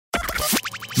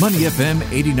Money FM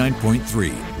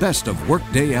 89.3, best of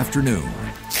workday afternoon.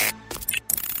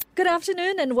 Good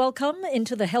afternoon and welcome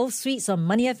into the Health Suites on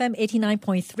Money FM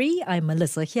 89.3. I'm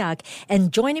Melissa Hiag,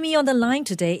 and joining me on the line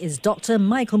today is Dr.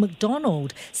 Michael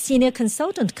McDonald, Senior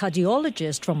Consultant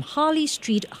Cardiologist from Harley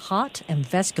Street Heart and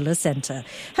Vascular Centre.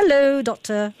 Hello,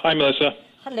 Doctor. Hi, Melissa.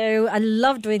 Hello. I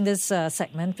love doing this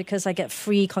segment because I get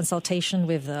free consultation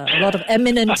with a lot of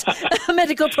eminent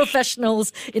medical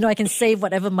professionals. You know, I can save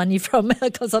whatever money from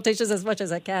consultations as much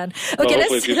as I can. Okay,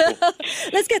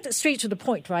 let's get straight to the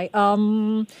point, right?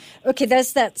 Okay,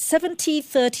 there's that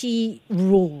 70-30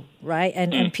 rule, right?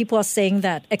 And people are saying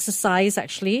that exercise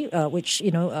actually, which,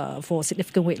 for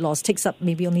significant weight loss takes up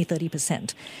maybe only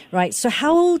 30%, right? So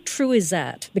how true is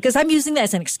that? Because I'm using that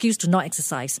as an excuse to not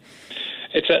exercise.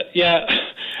 It's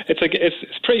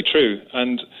pretty true,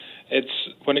 and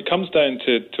when it comes down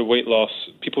to weight loss,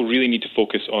 people really need to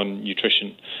focus on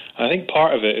nutrition. And I think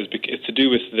part of it is to do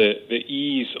with the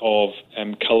ease of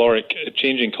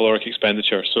changing caloric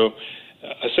expenditure. So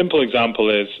a simple example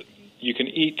is you can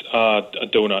eat a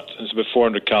donut. It's about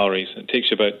 400 calories. It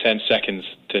takes you about 10 seconds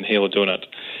to inhale a donut.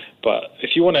 But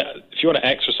if you want to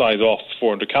exercise off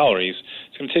 400 calories,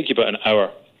 it's going to take you about an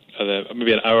hour.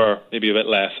 Maybe an hour, maybe a bit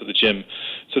less at the gym.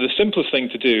 So the simplest thing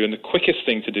to do and the quickest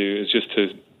thing to do is just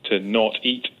to not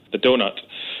eat the donut.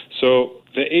 So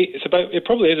it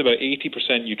probably is about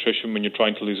 80% nutrition when you're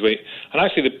trying to lose weight. And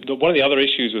actually, one of the other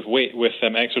issues with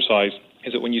exercise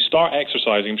is that when you start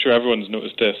exercising, I'm sure everyone's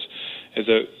noticed this, is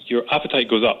that your appetite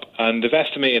goes up. And they've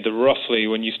estimated that roughly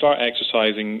when you start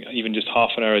exercising, even just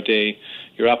half an hour a day,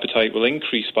 your appetite will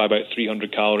increase by about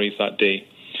 300 calories that day.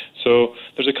 So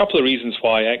there's a couple of reasons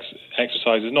why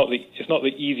exercise is not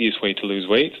the easiest way to lose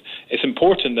weight. It's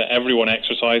important that everyone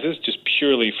exercises just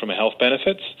purely from a health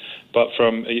benefits, but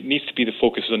it needs to be the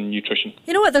focus on nutrition.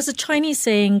 You know what? There's a Chinese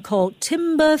saying called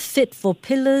 "timber fit for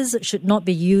pillars should not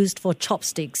be used for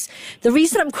chopsticks." The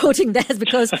reason I'm quoting that is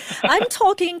because I'm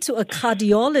talking to a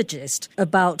cardiologist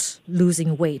about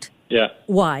losing weight. Yeah.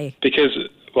 Why? Because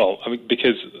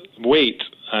weight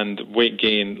and weight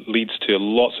gain leads to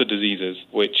lots of diseases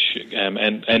which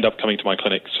end up coming to my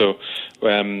clinic. So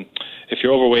if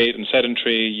you're overweight and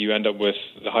sedentary, you end up with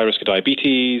the high risk of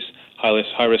diabetes,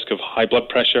 high risk of high blood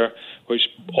pressure, which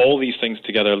all these things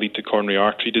together lead to coronary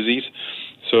artery disease.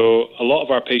 So a lot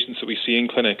of our patients that we see in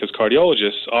clinic as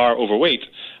cardiologists are overweight,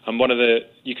 and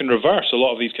you can reverse a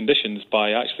lot of these conditions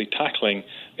by actually tackling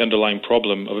the underlying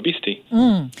problem of obesity.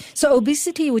 So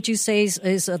obesity, would you say,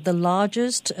 is the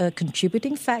largest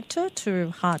contributing factor to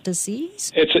heart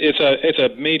disease? It's a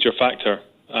major factor.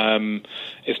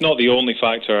 It's not the only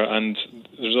factor, and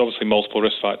there's obviously multiple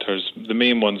risk factors. The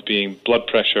main ones being blood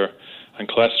pressure and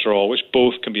cholesterol, which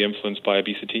both can be influenced by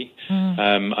obesity,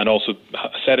 and also a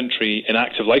sedentary,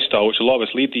 inactive lifestyle, which a lot of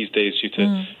us lead these days due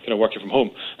to working from home.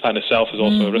 That in itself is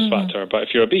also a risk factor. But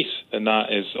if you're obese, then that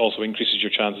also increases your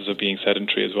chances of being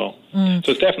sedentary as well.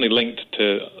 So it's definitely linked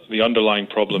to the underlying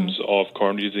problems of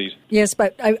coronary disease. Yes,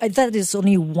 but that is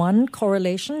only one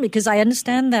correlation, because I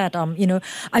understand that,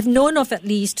 I've known of at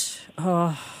least...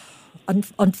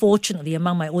 unfortunately,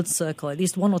 among my own circle, at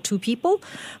least one or two people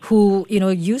who,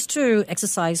 used to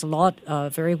exercise a lot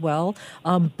very well,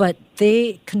 but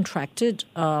they contracted,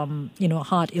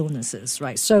 heart illnesses,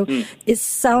 right? So it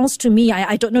sounds to me,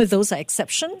 I don't know if those are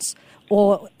exceptions,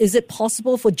 or is it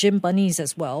possible for gym bunnies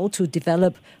as well to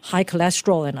develop high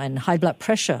cholesterol and high blood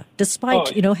pressure,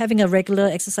 despite, having a regular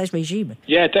exercise regime?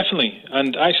 Yeah, definitely.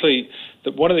 And actually,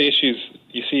 one of the issues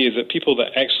you see is that people that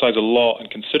exercise a lot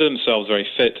and consider themselves very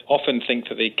fit often think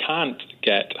that they can't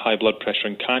get high blood pressure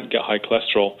and can't get high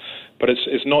cholesterol, but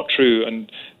it's not true. And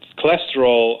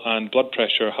cholesterol and blood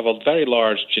pressure have a very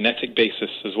large genetic basis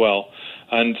as well.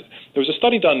 And there was a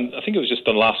study done, I think it was just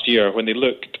done last year, when they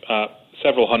looked at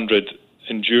several hundred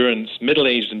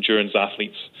middle-aged endurance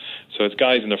athletes. So it's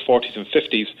guys in their 40s and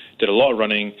 50s, did a lot of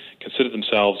running, considered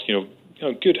themselves,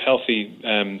 good, healthy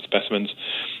specimens.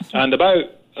 And about,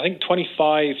 I think,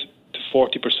 25 to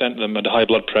 40% of them had high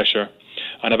blood pressure.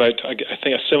 And about, I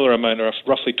think, a similar amount, or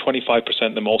roughly 25%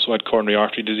 of them also had coronary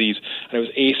artery disease, and it was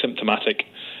asymptomatic.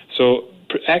 So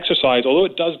exercise, although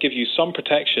it does give you some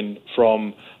protection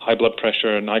from high blood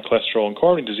pressure and high cholesterol and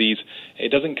coronary disease, it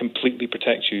doesn't completely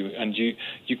protect you, and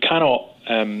you cannot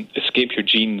escape your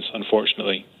genes,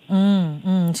 unfortunately.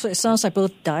 So it sounds like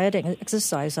both diet and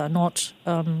exercise are not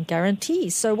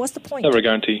guarantees. So what's the point? Never a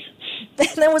guarantee.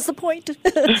 then what's the point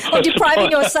of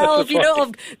depriving yourself,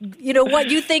 of what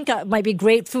you think might be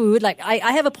great food? Like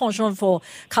I have a penchant for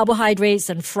carbohydrates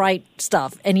and fried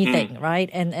stuff, anything, right?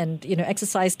 And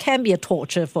exercise can be a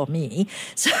torture for me.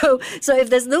 So if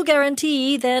there's no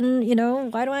guarantee, then,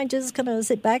 why don't I just kind of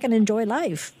sit back and enjoy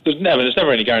life? There's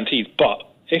never any guarantees, but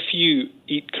if you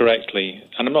eat correctly,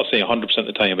 and I'm not saying 100% of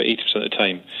the time, but 80% of the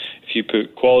time, if you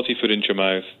put quality food into your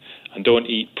mouth and don't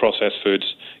eat processed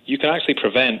foods, you can actually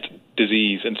prevent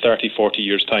disease in 30, 40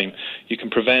 years' time. You can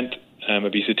prevent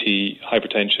obesity,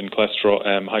 hypertension, cholesterol,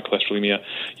 high cholesteremia.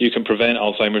 You can prevent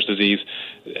Alzheimer's disease.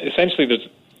 Essentially,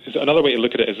 there's another way to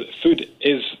look at it is that food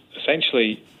is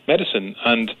essentially medicine,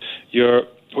 and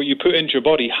what you put into your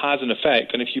body has an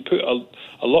effect. And if you put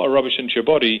a lot of rubbish into your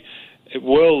body, it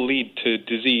will lead to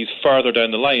disease further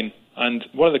down the line. And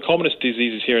one of the commonest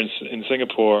diseases here in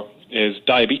Singapore is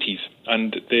diabetes.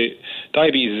 And the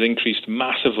diabetes has increased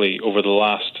massively over the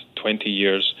last 20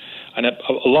 years. And a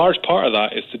large part of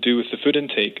that is to do with the food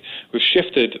intake. We've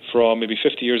shifted from maybe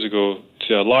 50 years ago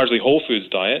to a largely whole foods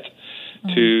diet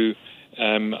to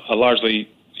a largely,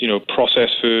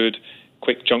 processed food,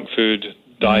 quick junk food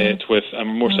diet with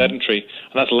more sedentary.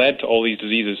 And that's led to all these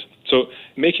diseases. So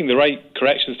making the right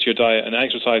corrections to your diet and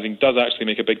exercising does actually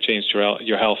make a big change to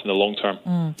your health in the long term.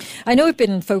 I know we've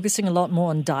been focusing a lot more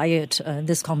on diet in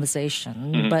this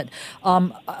conversation, but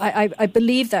I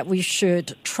believe that we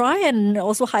should try and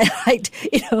also highlight,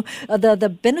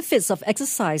 the benefits of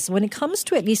exercise when it comes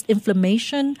to at least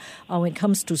inflammation, when it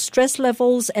comes to stress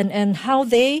levels, and how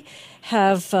they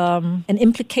have an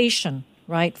implication,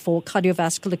 right, for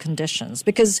cardiovascular conditions.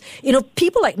 Because,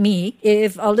 people like me,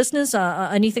 if our listeners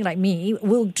are anything like me,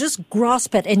 will just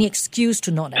grasp at any excuse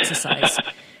to not exercise.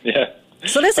 Yeah.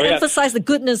 So let's emphasize the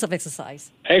goodness of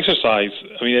exercise. Exercise,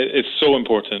 it's so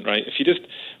important, right? If you just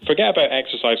forget about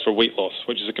exercise for weight loss,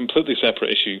 which is a completely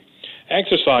separate issue,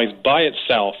 exercise by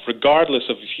itself, regardless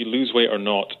of if you lose weight or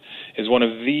not, is one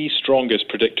of the strongest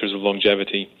predictors of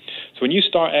longevity. So when you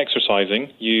start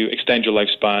exercising, you extend your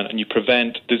lifespan and you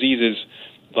prevent diseases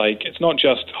like, it's not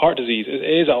just heart disease, it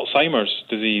is Alzheimer's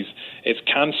disease, it's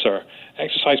cancer.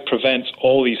 Exercise prevents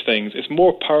all these things. It's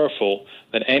more powerful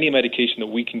than any medication that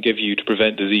we can give you to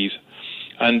prevent disease.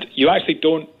 And you actually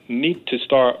don't need to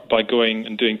start by going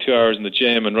and doing 2 hours in the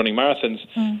gym and running marathons.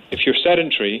 If you're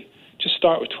sedentary, just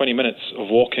start with 20 minutes of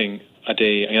walking a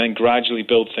day and then gradually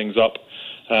build things up.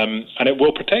 And it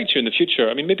will protect you in the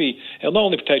future. Maybe it'll not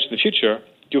only protect you in the future,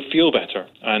 you'll feel better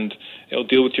and it'll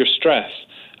deal with your stress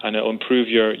and it'll improve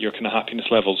your kind of happiness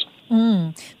levels.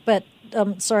 But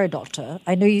sorry, doctor,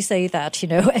 I know you say that,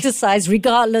 exercise,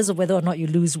 regardless of whether or not you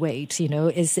lose weight,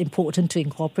 is important to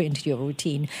incorporate into your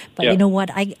routine. But you know what?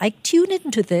 I tune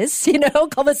into this,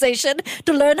 conversation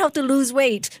to learn how to lose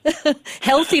weight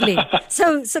healthily.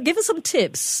 So give us some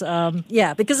tips.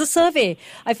 Because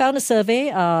I found a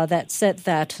survey that said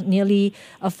that nearly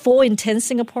 4 in 10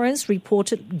 Singaporeans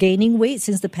reported gaining weight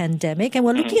since the pandemic. And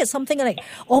we're looking at something like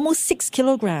almost 6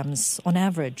 kilograms on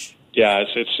average. Yeah,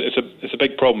 it's a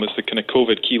big problem. It's the kind of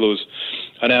COVID kilos.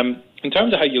 And in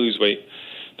terms of how you lose weight,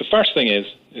 the first thing is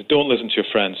don't listen to your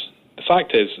friends. The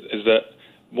fact is that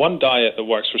one diet that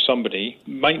works for somebody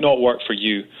might not work for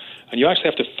you, and you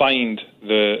actually have to find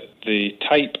the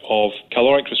type of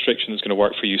caloric restriction that's going to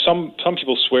work for you. Some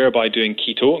people swear by doing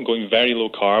keto and going very low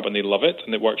carb, and they love it,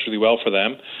 and it works really well for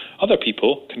them. Other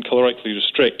people can calorically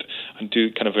restrict and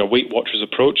do kind of a Weight Watchers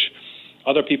approach.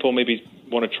 Other people maybe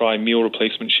want to try meal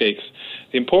replacement shakes.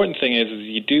 The important thing is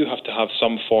you do have to have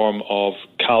some form of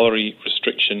calorie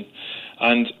restriction.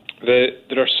 And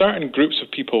there are certain groups of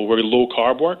people where low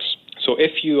carb works. So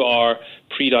if you are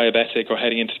pre-diabetic or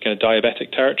heading into kind of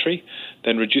diabetic territory,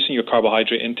 then reducing your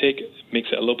carbohydrate intake makes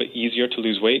it a little bit easier to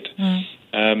lose weight.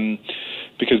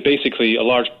 Because basically a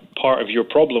large part of your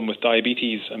problem with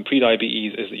diabetes and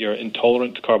pre-diabetes is that you're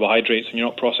intolerant to carbohydrates and you're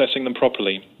not processing them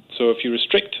properly. So if you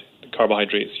restrict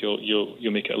carbohydrates,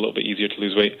 you'll make it a little bit easier to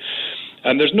lose weight.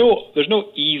 And there's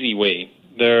no easy way.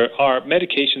 There are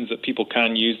medications that people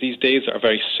can use these days that are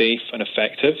very safe and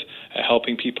effective at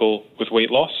helping people with weight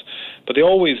loss, but they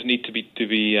always need to be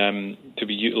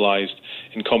utilized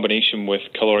in combination with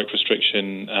caloric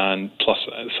restriction and plus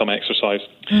some exercise.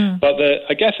 But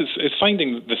I guess it's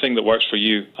finding the thing that works for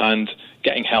you and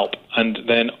getting help, and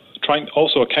then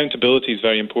accountability is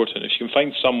very important. If you can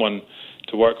find someone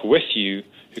to work with you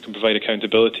who can provide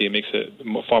accountability, it makes it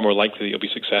far more likely that you'll be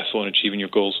successful in achieving your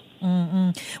goals. Mm-hmm.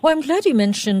 Well, I'm glad you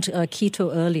mentioned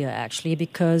keto earlier, actually,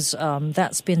 because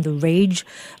that's been the rage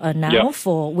now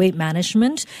for weight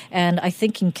management. And I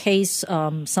think in case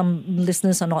some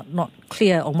listeners are not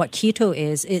clear on what keto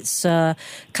is, it's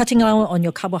cutting down on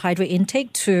your carbohydrate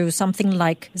intake to something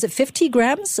like, is it 50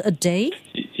 grams a day?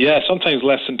 Yeah, sometimes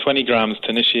less than 20 grams to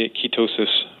initiate ketosis.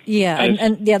 Yeah,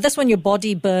 and that's when your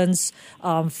body burns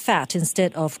fat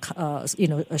instead of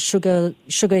sugar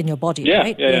in your body,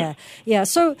 right? Yeah.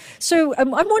 So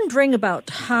I'm wondering about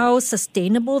how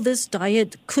sustainable this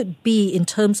diet could be in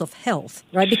terms of health,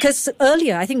 right? Because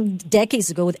earlier, I think decades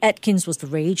ago, with Atkins was the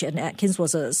rage, and Atkins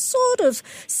was a sort of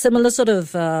similar sort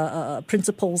of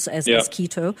principles as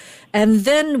keto, and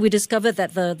then we discovered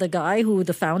that the guy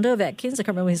the founder of Atkins, I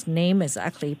can't remember his name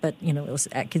exactly, but it was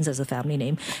Atkins as a family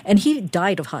name, and he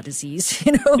died of heart disease,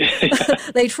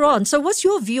 later on. So what's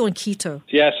your view on keto?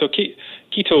 Yeah, so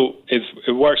keto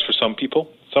it works for some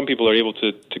people. Some people are able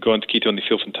to go into keto and they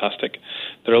feel fantastic.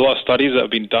 There are a lot of studies that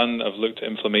have been done that have looked at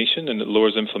inflammation, and it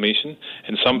lowers inflammation.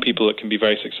 In some people, it can be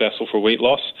very successful for weight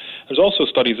loss. There's also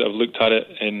studies that have looked at it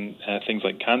in things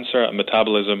like cancer and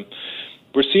metabolism.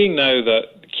 We're seeing now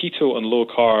that keto and low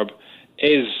carb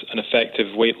is an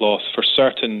effective weight loss for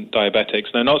certain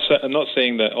diabetics. Now, I'm not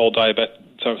saying that all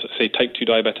say type 2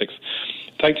 diabetics.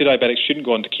 Type 2 diabetics shouldn't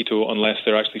go onto keto unless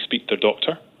they actually speak to their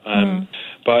doctor.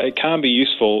 But it can be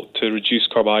useful to reduce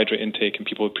carbohydrate intake in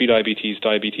people with prediabetes,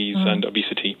 diabetes, and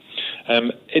obesity.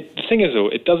 The thing is, though,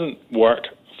 it doesn't work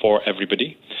for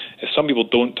everybody. Some people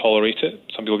don't tolerate it.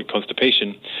 Some people get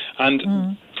constipation.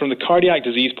 And from the cardiac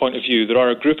disease point of view, there are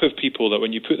a group of people that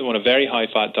when you put them on a very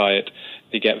high-fat diet,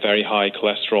 they get very high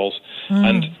cholesterols.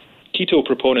 And keto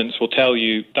proponents will tell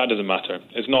you that doesn't matter.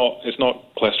 It's not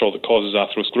cholesterol that causes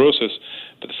atherosclerosis.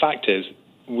 But the fact is,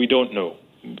 we don't know.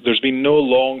 There's been no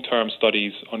long-term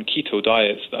studies on keto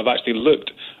diets that have actually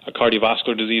looked at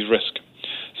cardiovascular disease risk.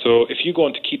 So if you go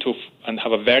onto keto and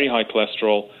have a very high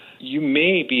cholesterol, you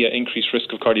may be at increased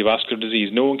risk of cardiovascular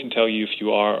disease. No one can tell you if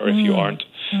you are or if you aren't.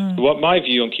 What my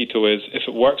view on keto is, if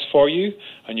it works for you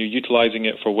and you're utilizing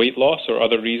it for weight loss or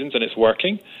other reasons and it's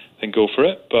working, then go for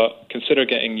it. But consider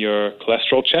getting your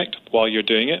cholesterol checked while you're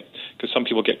doing it, because some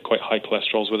people get quite high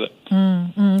cholesterols with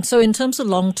it. So in terms of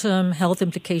long-term health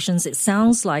implications, it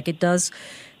sounds like it does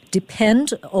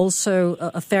depend also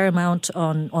a fair amount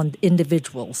on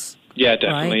individuals. Yeah,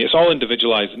 definitely. Right? It's all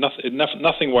individualized.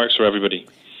 Nothing works for everybody.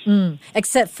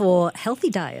 Except for healthy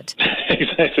diet.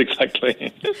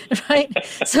 Exactly. Right.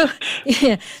 So,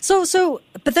 yeah. So,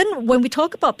 but then when we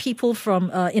talk about people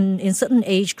from in certain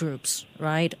age groups,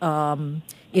 right?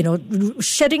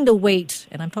 Shedding the weight,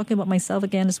 and I'm talking about myself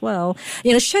again as well,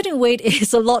 shedding weight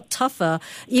is a lot tougher,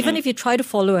 even if you try to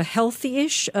follow a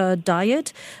healthy-ish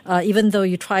diet, even though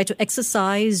you try to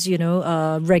exercise,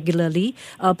 regularly,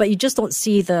 but you just don't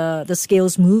see the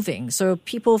scales moving. So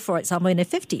people, for example, in their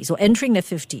 50s or entering their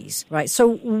 50s, right?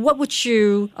 So what would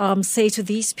you say to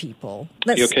these people?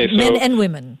 Men and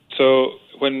women. So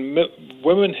when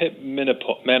women hit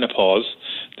menopause,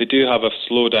 they do have a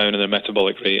slowdown in their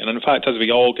metabolic rate. And in fact, as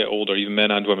we all get older, even men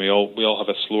and women, we all have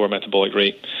a slower metabolic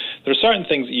rate. There are certain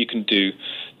things that you can do.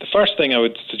 The first thing I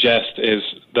would suggest is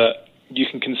that you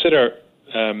can consider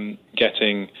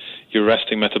getting your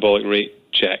resting metabolic rate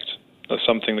checked. That's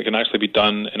something that can actually be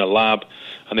done in a lab,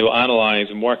 and they will analyze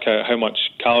and work out how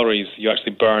much calories you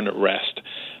actually burn at rest.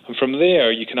 And from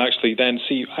there, you can actually then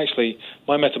see,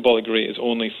 my metabolic rate is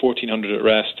only 1,400 at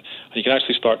rest, and you can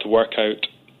actually start to work out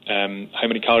how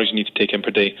many calories you need to take in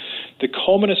per day. The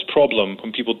commonest problem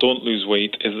when people don't lose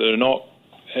weight is that they're not,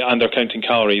 and they're counting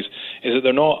calories, is that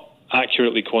they're not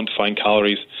accurately quantifying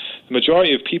calories. The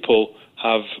majority of people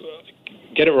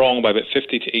get it wrong by about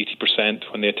 50 to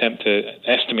 80% when they attempt to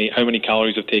estimate how many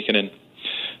calories they've taken in.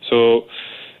 So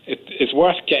it's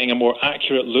worth getting a more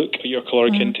accurate look at your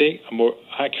caloric intake, a more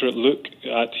accurate look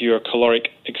at your caloric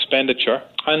expenditure.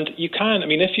 And you can,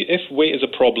 if weight is a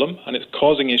problem and it's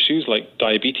causing issues like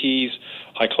diabetes,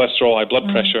 high cholesterol, high blood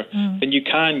pressure, then you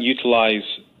can utilize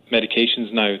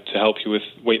medications now to help you with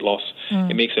weight loss.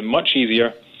 It makes it much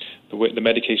easier. The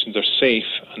medications are safe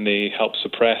and they help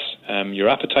suppress your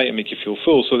appetite and make you feel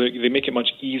full. So they make it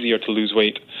much easier to lose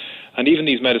weight. And even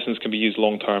these medicines can be used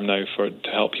long term now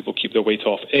to help people keep their weight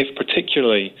off,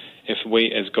 particularly if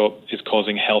weight is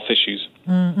causing health issues.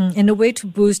 And a way to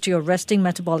boost your resting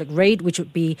metabolic rate, which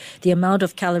would be the amount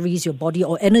of calories your body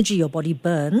or energy your body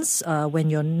burns when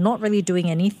you're not really doing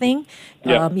anything.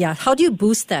 How do you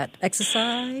boost that?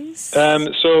 Exercise?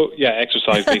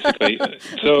 Exercise basically.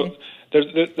 So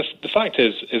The fact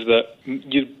is that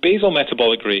your basal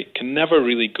metabolic rate can never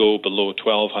really go below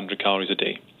 1,200 calories a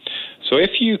day. So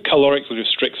if you calorically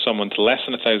restrict someone to less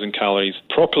than 1,000 calories,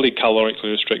 properly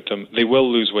calorically restrict them, they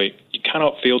will lose weight. You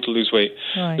cannot fail to lose weight.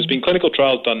 Right. There's been clinical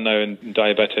trials done now in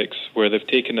diabetics where they've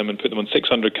taken them and put them on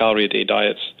 600 calorie a day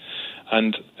diets.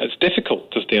 And it's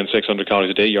difficult to stay on 600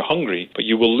 calories a day. You're hungry, but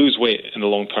you will lose weight in the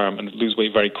long term and lose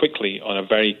weight very quickly on a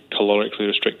very calorically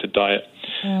restricted diet.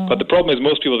 Yeah. But the problem is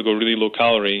most people that go really low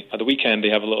calorie, at the weekend they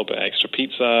have a little bit extra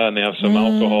pizza and they have some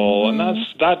alcohol, and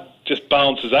that just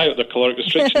balances out the caloric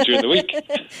restriction during the week.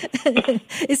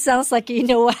 It sounds like you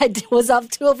know what I was up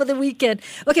to over the weekend.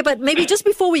 Okay, but maybe just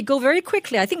before we go, very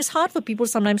quickly, I think it's hard for people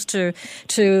sometimes to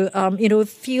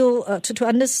feel to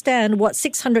understand what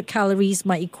 600 calories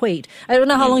might equate. I don't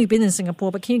know how long you've been in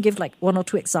Singapore, but can you give like one or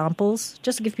two examples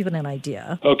just to give people an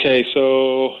idea? Okay,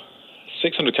 so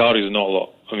 600 calories is not a lot.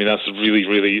 I mean, that's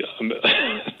really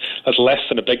that's less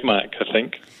than a Big Mac, I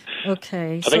think.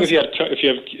 Okay. I think if you have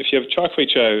char kway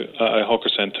chow at a hawker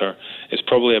centre, it's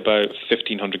probably about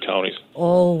 1,500 calories.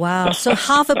 Oh wow! So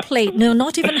half a plate? No,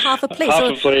 not even half a plate. Half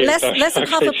a plate. Less than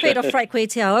half a plate of fried kway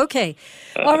teow. Okay.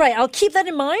 All right. I'll keep that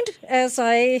in mind as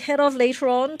I head off later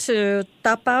on to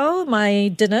tapao my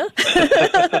dinner.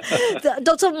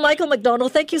 Dr. Michael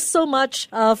McDonald, thank you so much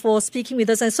for speaking with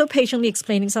us and so patiently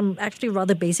explaining some actually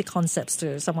rather basic concepts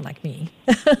to someone like me.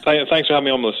 Thanks for having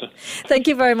me on, Melissa. Thank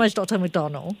you very much, Dr.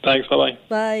 McDonald. Thanks. Bye-bye.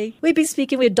 Bye. We've been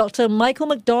speaking with Dr. Michael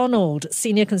McDonald,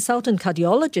 Senior Consultant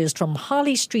Cardiologist from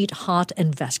Harley Street Heart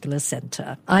and Vascular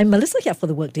Centre. I'm Melissa here for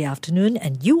the Workday Afternoon,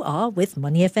 and you are with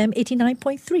Money FM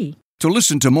 89.3. To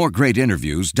listen to more great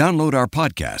interviews, download our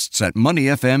podcasts at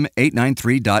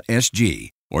moneyfm893.sg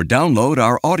or download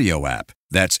our audio app.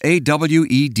 That's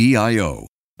AWEDIO.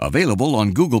 Available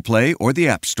on Google Play or the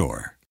App Store.